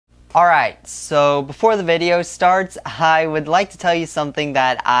Alright, so before the video starts, I would like to tell you something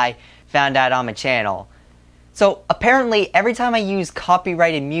that I found out on my channel. So apparently every time I use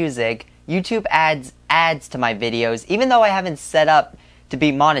copyrighted music, YouTube adds ads to my videos, even though I haven't set up to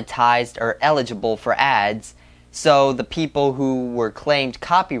be monetized or eligible for ads, so the people who were claimed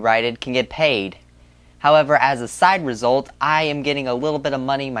copyrighted can get paid. However, as a side result, I am getting a little bit of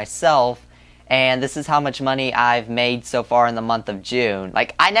money myself, and this is how much money I've made so far in the month of June.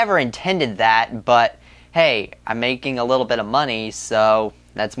 Like, I never intended that, but hey, I'm making a little bit of money, so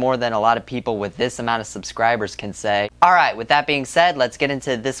that's more than a lot of people with this amount of subscribers can say. Alright, with that being said, let's get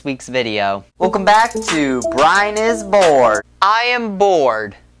into this week's video. Welcome back to Bryan is Bored. I am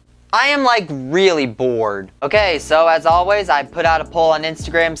bored. I am like really bored. Okay, so as always, I put out a poll on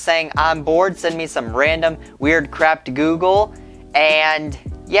Instagram saying I'm bored, send me some random weird crap to Google, and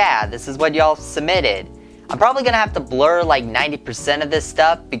yeah, this is what y'all submitted. I'm probably gonna have to blur like 90% of this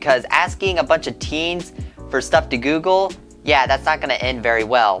stuff because asking a bunch of teens for stuff to Google, yeah, that's not gonna end very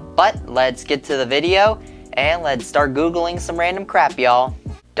well. But let's get to the video and let's start Googling some random crap, y'all.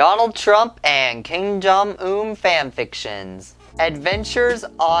 Donald Trump and Kim Jong-un fanfictions. Adventures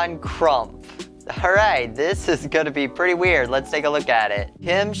on Crump. Alright, this is gonna be pretty weird. Let's take a look at it.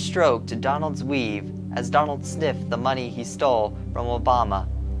 Kim stroked Donald's weave as Donald sniffed the money he stole from Obama.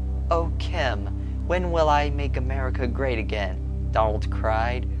 Oh, Kim, when will I make America great again? Donald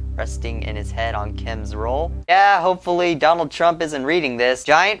cried, resting in his head on Kim's roll. Yeah, hopefully Donald Trump isn't reading this.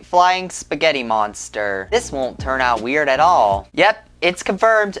 Giant flying spaghetti monster. This won't turn out weird at all. Yep, it's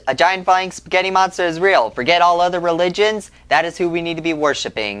confirmed. A giant flying spaghetti monster is real. Forget all other religions. That is who we need to be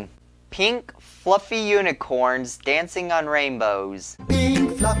worshipping. Pink, fluffy unicorns dancing on rainbows.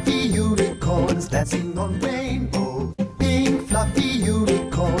 Pink, fluffy unicorns dancing on rainbows. Pink, fluffy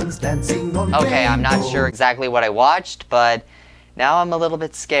unicorns dancing on rainbows. Okay, I'm not sure exactly what I watched, but now I'm a little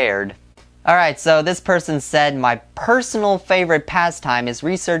bit scared. Alright, so this person said, my personal favorite pastime is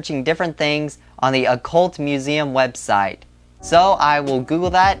researching different things on the Occult Museum website. So I will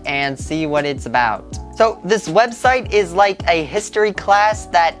Google that and see what it's about. So this website is like a history class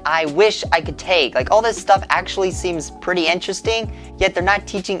that I wish I could take. Like, all this stuff actually seems pretty interesting, yet they're not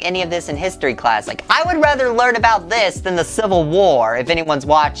teaching any of this in history class. Like, I would rather learn about this than the Civil War, if anyone's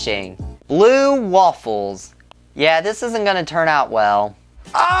watching. Blue waffles. Yeah, this isn't gonna turn out well.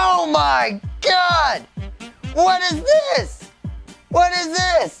 Oh my god! What is this? What is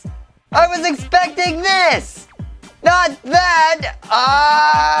this? I was expecting this! Not that!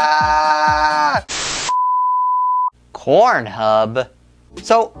 Cornhub.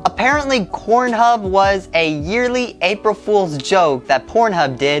 So apparently Cornhub was a yearly April Fool's joke that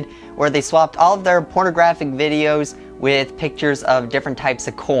Pornhub did, where they swapped all of their pornographic videos with pictures of different types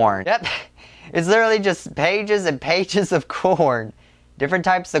of corn. Yep, it's literally just pages and pages of corn. Different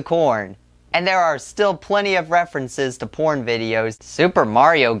types of corn. And there are still plenty of references to porn videos. Super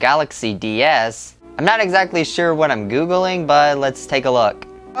Mario Galaxy DS. I'm not exactly sure what I'm Googling, but let's take a look.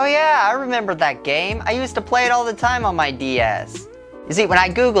 Oh yeah, I remember that game. I used to play it all the time on my DS. You see, when I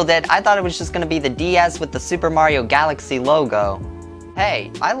Googled it, I thought it was just gonna be the DS with the Super Mario Galaxy logo.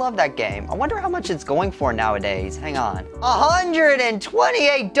 Hey, I love that game. I wonder how much it's going for nowadays. Hang on.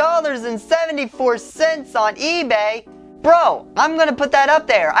 $128.74 on eBay? Bro, I'm gonna put that up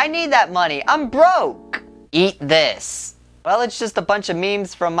there. I need that money. I'm broke. Eat this. Well, it's just a bunch of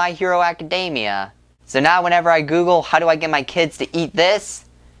memes from My Hero Academia. So now whenever I Google, how do I get my kids to eat this?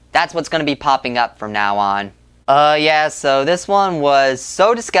 That's what's gonna be popping up from now on. Yeah, so this one was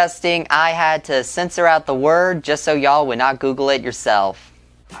so disgusting, I had to censor out the word just so y'all would not Google it yourself.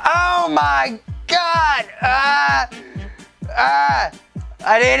 Oh my god! I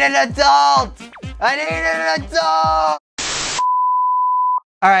need an adult! I need an adult!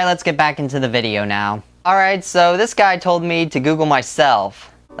 Alright, let's get back into the video now. Alright, so this guy told me to Google myself.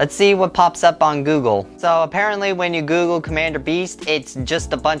 Let's see what pops up on Google. So apparently when you Google Commander Beast, it's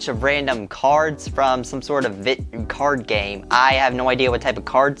just a bunch of random cards from some sort of card game. I have no idea what type of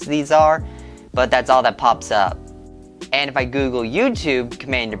cards these are, but that's all that pops up. And if I Google YouTube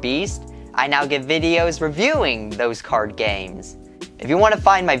Commander Beast, I now get videos reviewing those card games. If you want to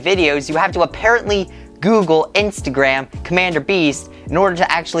find my videos, you have to apparently Google Instagram Commander Beast in order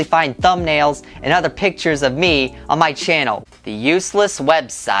to actually find thumbnails and other pictures of me on my channel. The useless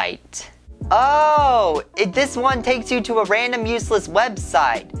website. Oh, this one takes you to a random useless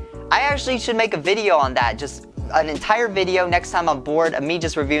website. I actually should make a video on that, just an entire video next time I'm bored of me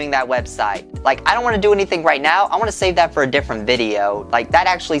just reviewing that website. Like, I don't want to do anything right now, I want to save that for a different video. Like, that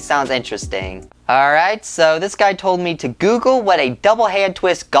actually sounds interesting. Alright, so this guy told me to Google what a double hand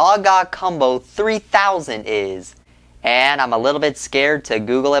twist Gaga Combo 3000 is. and I'm a little bit scared to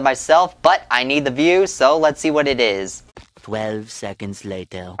Google it myself, but I need the views, so let's see what it is. 12 seconds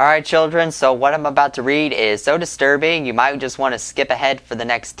later. Alright children, so what I'm about to read is so disturbing, you might just want to skip ahead for the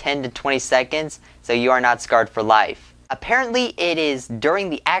next 10 to 20 seconds so you are not scarred for life. Apparently it is during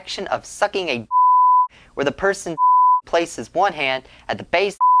the action of sucking a where the person places one hand at the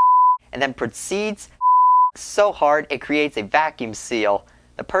base and then proceeds so hard it creates a vacuum seal.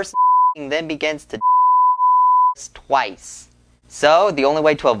 The person then begins to twice. So the only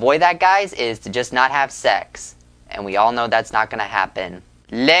way to avoid that, guys, is to just not have sex. And we all know that's not gonna happen.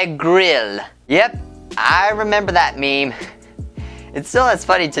 Le grill. Yep, I remember that meme. It's still as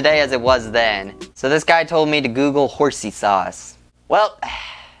funny today as it was then. So this guy told me to Google horsey sauce. Well,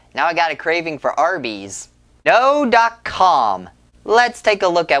 now I got a craving for Arby's. No.com. Let's take a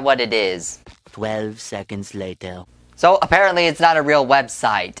look at what it is. 12 seconds later. So apparently it's not a real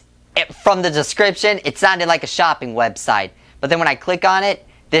website. From the description, it sounded like a shopping website. But then when I click on it,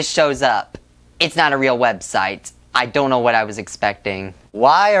 this shows up. It's not a real website. I don't know what I was expecting.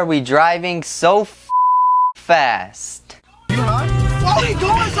 Why are we driving so fast? Why are you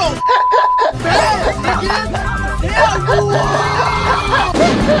going so fast,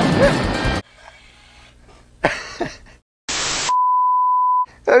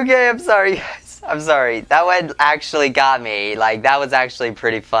 Okay, I'm sorry guys. I'm sorry. That one actually got me. Like, that was actually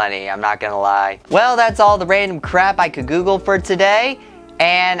pretty funny. I'm not gonna lie. Well, that's all the random crap I could Google for today.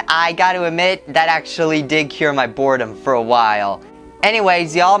 And I gotta admit, that actually did cure my boredom for a while.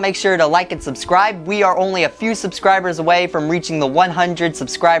 Anyways, y'all, make sure to like and subscribe. We are only a few subscribers away from reaching the 100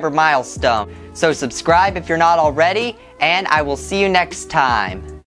 subscriber milestone. So subscribe if you're not already, and I will see you next time.